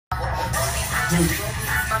You keep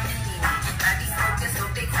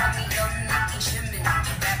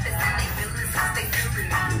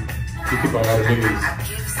all the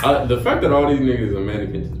niggas. The fact that all these niggas are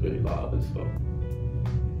mannequins is really loud as fuck.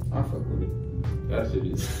 I fuck with it. That shit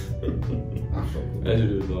is. I fuck with That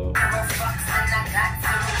shit is loud.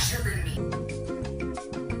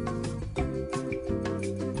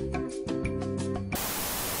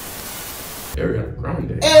 Ariana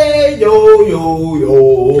Grande. Hey, yo.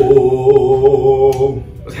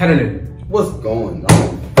 What's happening? What's going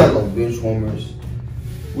on, fellow bench warmers?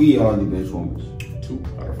 We are the bench warmers. 2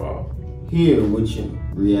 out of 5. Here with you,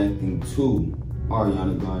 reacting to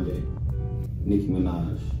Ariana Grande, Nicki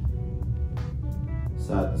Minaj,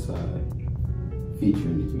 Side to Side,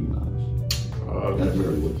 featuring Nicki Minaj. That's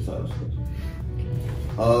really what the title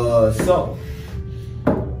says. So,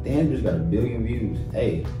 damn, just got 1 billion views.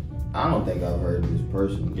 Hey, I don't think I've heard this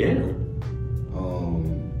person. Yeah.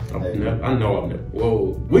 Hey, I know I've never.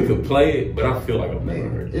 Well, we could play it, but I feel like I've never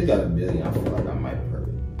heard it. It's got 1 billion. I feel like I might have heard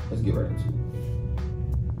it. Let's get right into it.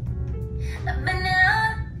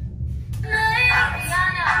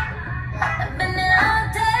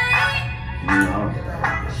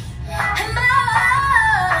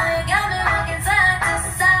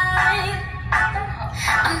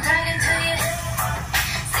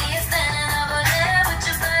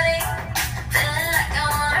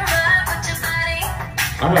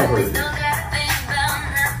 I have heard it. I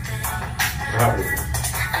have heard it.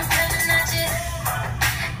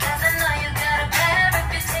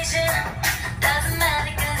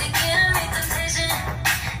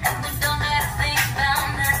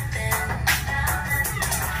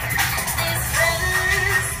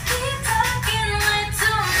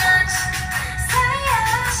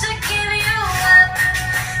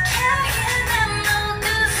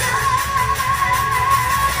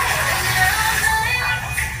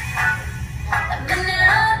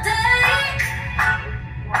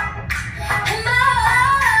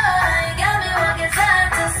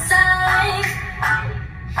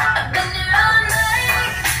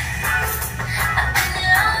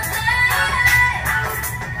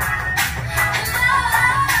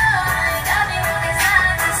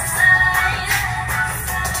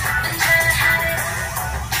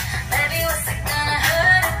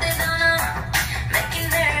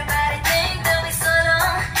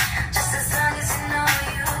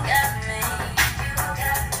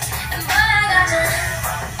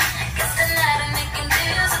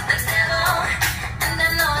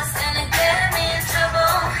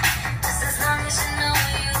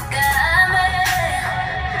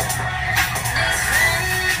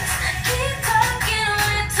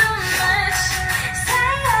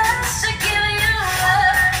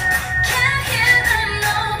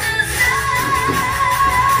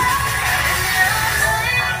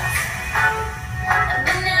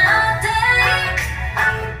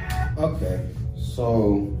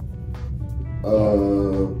 So,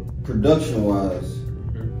 production-wise,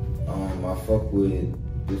 I fuck with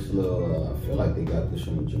this little. I feel like they got this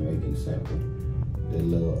from a Jamaican sample. The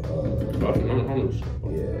little,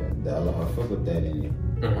 yeah, I fuck with that in it.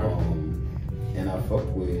 And I fuck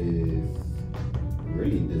with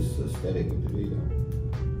really this aesthetic of the video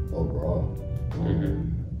overall.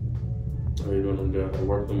 Are you doing them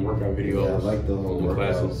workout videos? Yeah, I like the whole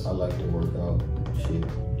workout. Classes. I like the workout shit.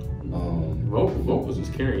 Vocals is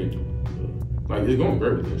carrying. Like, it's going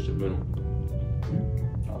great with the instrumental.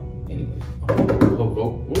 Anyway.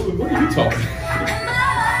 What are you talking about?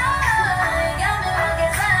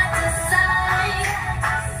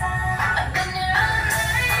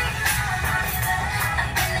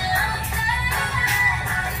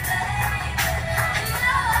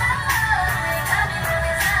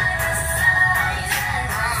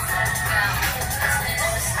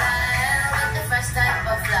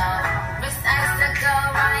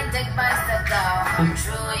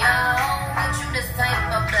 True, yo, but you this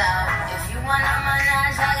type of blow. If you want a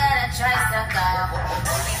Minaj, I got a tricycle.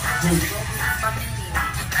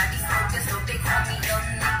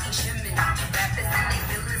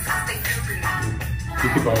 You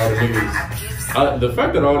keep all the niggas. The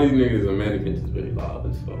fact that all these niggas are mannequins is really loud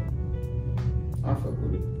as fuck. I fuck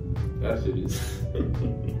with it. That shit is. I fuck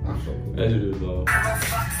with it. That shit is loud.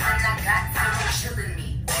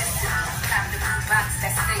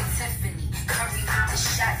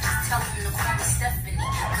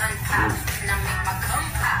 And I make my gun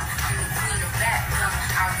pop. I'm the queen of rap, young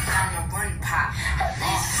Ariana run pop.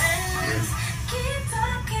 These friends keep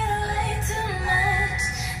talking way too much.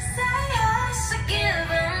 Say I should give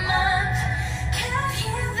them up. Can't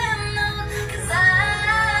hear them no, 'cause I've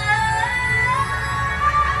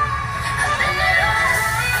been it all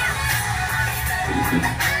night.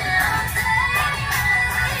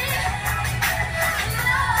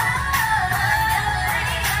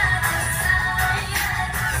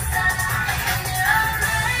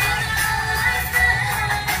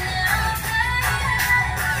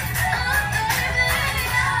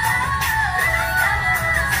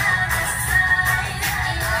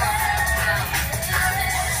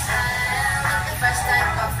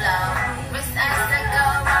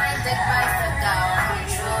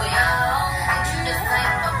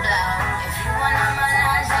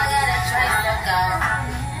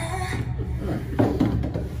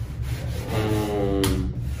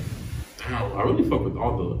 I really fuck with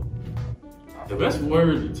all the best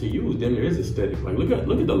word to use. Damn, there is aesthetic. Like look at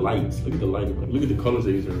the lights. Look at the lighting. Like, look at the colors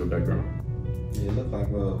they use in the background. Yeah, it look like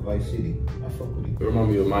Vice City. I fuck with it. It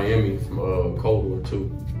remind me of Miami from Cold War 2.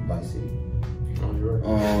 Vice City. Oh, you're right.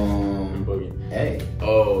 I'm bugging. Hey.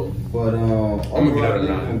 But I'm gonna get out of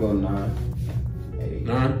 9. I'm gonna go 9. Hey.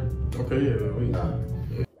 9? Okay, yeah. 9.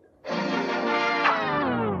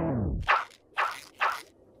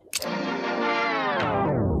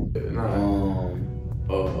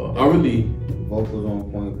 I really vocals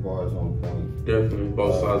on point, bars on point. Definitely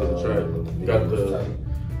both sides of the track.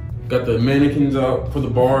 Got the mannequins out for the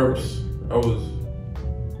barbs. I was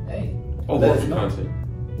all over the content.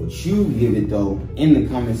 What you give it though in the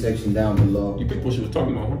comment section down below. You picked what she was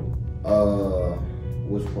talking about, huh?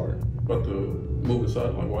 Which part? About the moving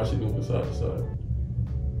side, like why she moving side to side.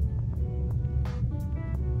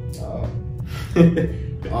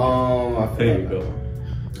 I There you go.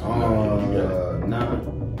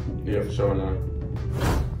 9. Yeah, for sure 9.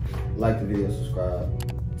 Like the video, subscribe.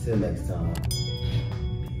 Till next time.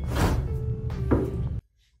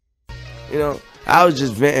 You know, I was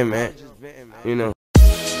just venting, man. You know.